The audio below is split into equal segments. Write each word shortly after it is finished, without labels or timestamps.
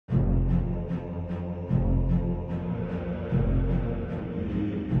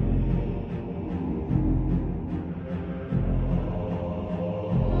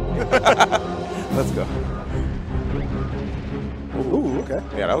Let's go. Ooh, okay.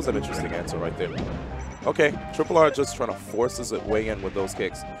 Yeah, that was an interesting answer right there. Okay, Triple R just trying to force his way in with those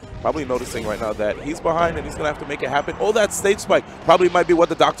kicks. Probably noticing right now that he's behind and he's going to have to make it happen. Oh, that stage spike probably might be what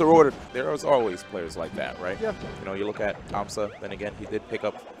the doctor ordered. There is always players like that, right? Yeah. You know, you look at Amsa, then again, he did pick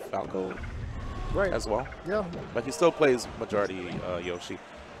up Falco as well. Yeah. But he still plays majority Yoshi.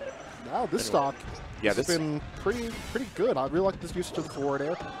 Wow, this stock has been pretty good. I really like this usage of the forward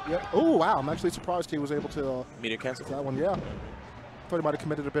air. Yeah. Oh, wow. I'm actually surprised he was able to medium cancel that one. Yeah. Thought he might have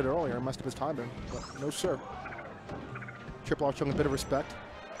committed a bit earlier and messed up his timing. But no, sir. Triple R showing a bit of respect.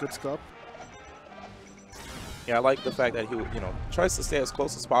 Good stuff. Yeah, I like the fact that he, tries to stay as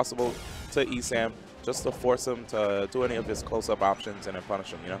close as possible to ESAM just to force him to do any of his close-up options and then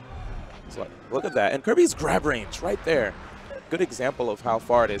punish him, It's like, look at that. And Kirby's grab range right there. Good example of how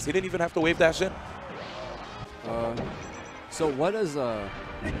far it is. He didn't even have to wave dash in. So what does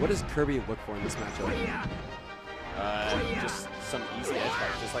Kirby look for in this matchup? Just some easy edge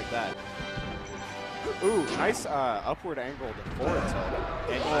guard, just like that. Ooh, nice upward angled forward tilt.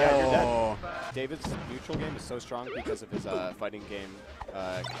 And yeah, you're dead. David's neutral game is so strong because of his fighting game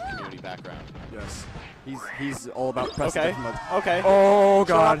community background. Yes. He's all about pressing. Okay. Okay. Oh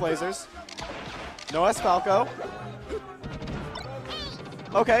god. Show off lasers. No S Falco.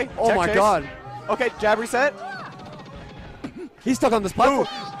 Okay. Oh my god. Okay, jab reset. He's stuck on this platform.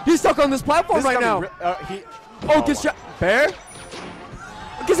 He's stuck on this platform right now. Gets shot. Bear?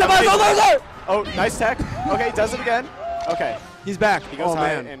 Gets him out. Oh, nice tech. Okay, he does it again. Okay. He's back. He goes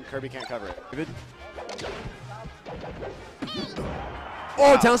high and Kirby can't cover it. David.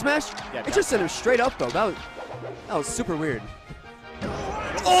 Oh, down smash? Yeah, it just sent him straight up though. That was super weird.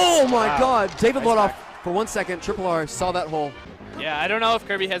 Oh my god. David let off for 1 second. Triple R saw that hole. Yeah, I don't know if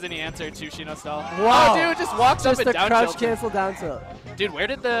Kirby has any answer to Shino style. Wow. Oh, dude, just walks up and down crouch tilt. cancel down tilt. Dude, where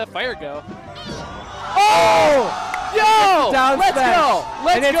did the fire go? Oh! Yo! Down Let's smash. go!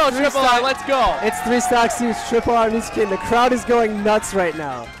 Let's go, Triple R, let's go! It's 3 stocks to use Triple R Nizuki, and the crowd is going nuts right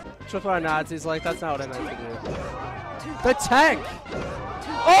now. Triple R nods, he's like, that's not what I meant to do. The tank!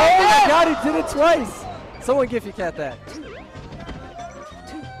 Oh my god, he did it twice! Someone give you cat that.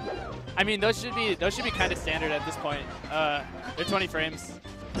 I mean, those should be kind of standard at this point. They're 20 frames.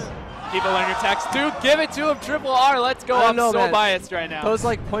 People learn your text. Dude, give it to him, Triple R. Let's go. I'm so biased right now. Those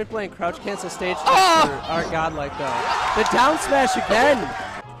like point blank crouch cancel stage are godlike though. The down smash again.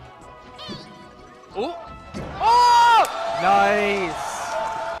 Ooh. Oh! Nice.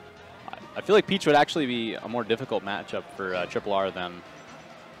 I feel like Peach would actually be a more difficult matchup for Triple R than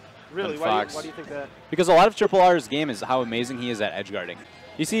Fox. Why do you think that? Because a lot of Triple R's game is how amazing he is at edge guarding.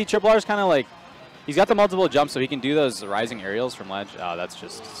 You see, Triple R's kind of like, he's got the multiple jumps, so he can do those rising aerials from ledge. Oh, that's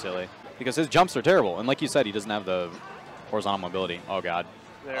just silly. Because his jumps are terrible. And like you said, he doesn't have the horizontal mobility. Oh, God.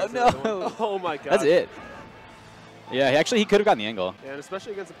 Oh, no. Oh, my God. That's it. Yeah, he could have gotten the angle. Yeah, and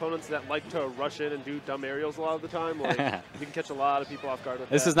especially against opponents that like to rush in and do dumb aerials a lot of the time. Like, you can catch a lot of people off guard with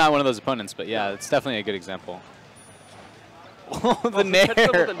This that. is not one of those opponents, but yeah, it's definitely a good example. Oh, the nair.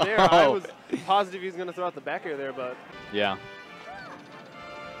 The nair. I was positive he was going to throw out the back air there, but... Yeah.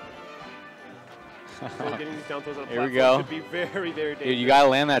 Getting these down throws on a Here we go. could be very, very dangerous. Dude, you gotta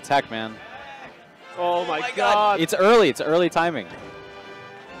land that tech, man. Oh my God! It's early. It's early timing.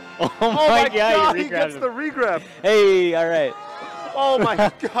 Oh my God! He gets the regrab. Hey, all right. Oh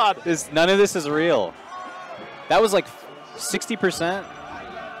my God! None of this is real. That was like 60%.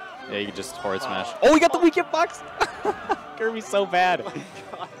 Yeah, you could just forward smash. Oh, we got the weak box. Kirby's so bad. He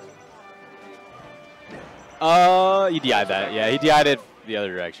DI'd that. Yeah, he DI'd it the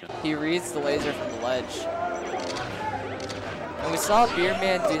other direction. He reads the laser from the ledge. And we saw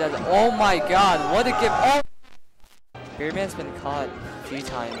Beerman do that. Oh my god, what a gift. Oh! Beerman's been caught a few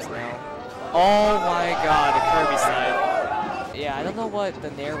times now. Oh my god, the Kirby side. Yeah, I don't know what the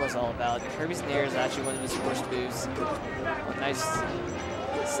nair was all about. Kirby's nair is actually one of his worst moves. A nice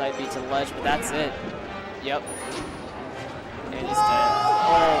side beat to the ledge, but that's it. Yep. And he's dead.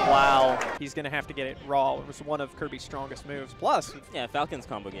 Oh, wow. He's going to have to get it raw. It was one of Kirby's strongest moves. Plus, yeah, Falcon's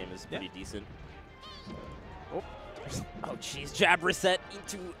combo game is pretty decent. Oh, jeez. Jab reset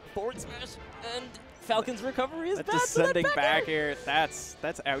into forward smash, and Falcon's recovery is that bad. Descending back air, that's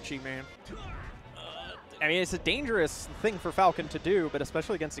ouchie, man. I mean, it's a dangerous thing for Falcon to do, but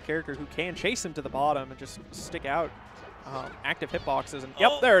especially against a character who can chase him to the bottom and just stick out active hitboxes. And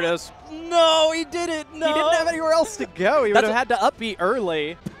yep, there it is. No, he did it. No. He didn't have anywhere else to go. He would have had to up-B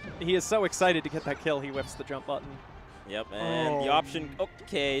early. He is so excited to get that kill, he whips the jump button. Yep, and the option,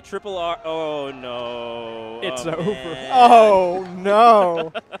 okay, Triple R, oh no. It's over. Man. Oh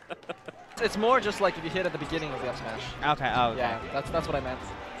no. It's more just like if you hit at the beginning of the up smash. Okay, oh. Yeah, that's what I meant.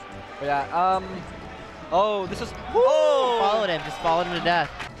 But yeah, oh, this is, Followed him, just followed him to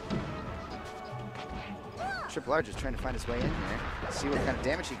death. Triple R just trying to find his way in here. See what kind of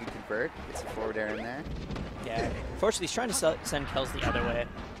damage he can convert. Gets a forward air in there. Yeah, fortunately he's trying to send kills the other way.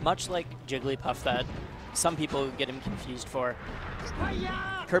 Much like Jigglypuff that some people get him confused for.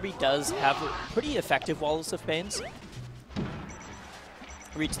 Kirby does have pretty effective walls of pains.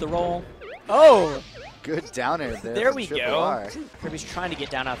 Reach the roll. Oh! Good downer there. There we Triple go. R. Kirby's trying to get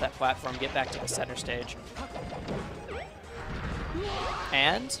down off that platform, get back to the center stage.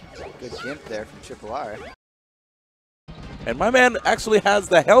 And? Good gimp there from Triple R. And my man actually has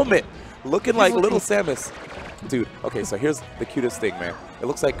the helmet, looking like little Samus. Dude, okay, so here's the cutest thing, man. It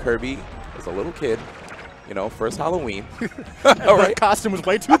looks like Kirby is a little kid, you know, first Halloween. All right. The costume was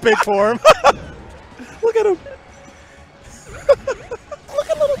way too big for him. Look at him. Look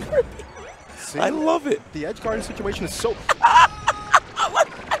at little Kirby. See? I love it. The edge guarding situation is so...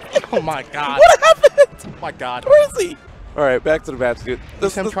 Oh my god. What happened? Oh my god. Where is he? All right, back to the match, dude. I'm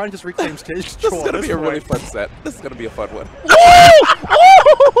trying to just reclaim stage This control. is going to be a really point. fun set. This is going to be a fun one.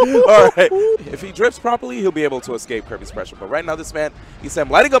 All right. If he drifts properly, he'll be able to escape Kirby's pressure. But right now, this man, Esam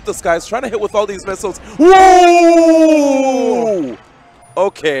lighting up the skies, trying to hit with all these missiles. Whoa!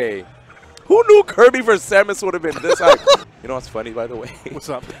 Okay. Who knew Kirby versus Samus would have been this high? You know what's funny, by the way? What's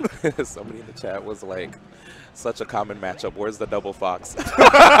up? Somebody in the chat was like, such a common matchup. Where's the double fox?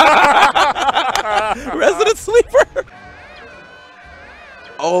 Resident Sleeper!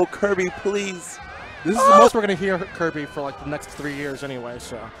 Oh, Kirby, please. This is the most we're going to hear Kirby for like the next 3 years anyway,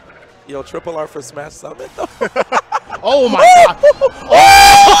 so. Yo, Triple R for Smash Summit, though. Oh my god!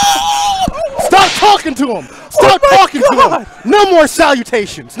 Oh! Stop talking to him! Stop talking to him! No more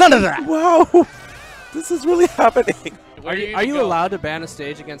salutations! None of that! Wow! This is really happening. Are you allowed to ban a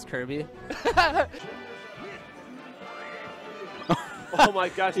stage against Kirby? Oh my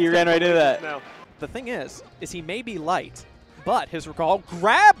gosh. He ran right into that. Now. The thing is he may be light, but his recall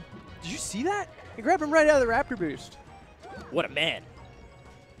grab. Did you see that? He grabbed him right out of the Raptor boost. What a man.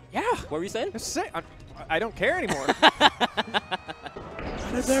 Yeah. What were you saying? I don't care anymore. How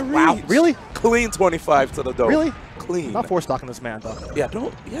did that reach? Wow, really? Clean 25 to the dome. Really? Clean. Not force stocking this man, though. Yeah,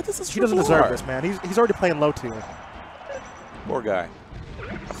 don't. Yeah, this is He doesn't Triple deserve R. this, man. He's already playing low tier. Poor guy.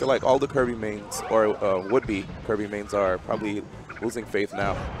 I feel like all the Kirby mains, or would-be Kirby mains, are probably losing faith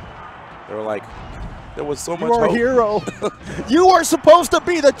now. They were like, there was so much You are hope. a hero. You are supposed to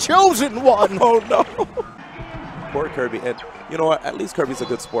be the chosen one. Oh no. Poor Kirby. And you know what? At least Kirby's a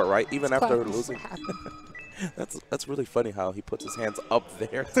good sport, right? Even after losing. That's really funny how he puts his hands up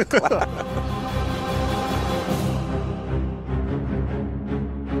there to clap.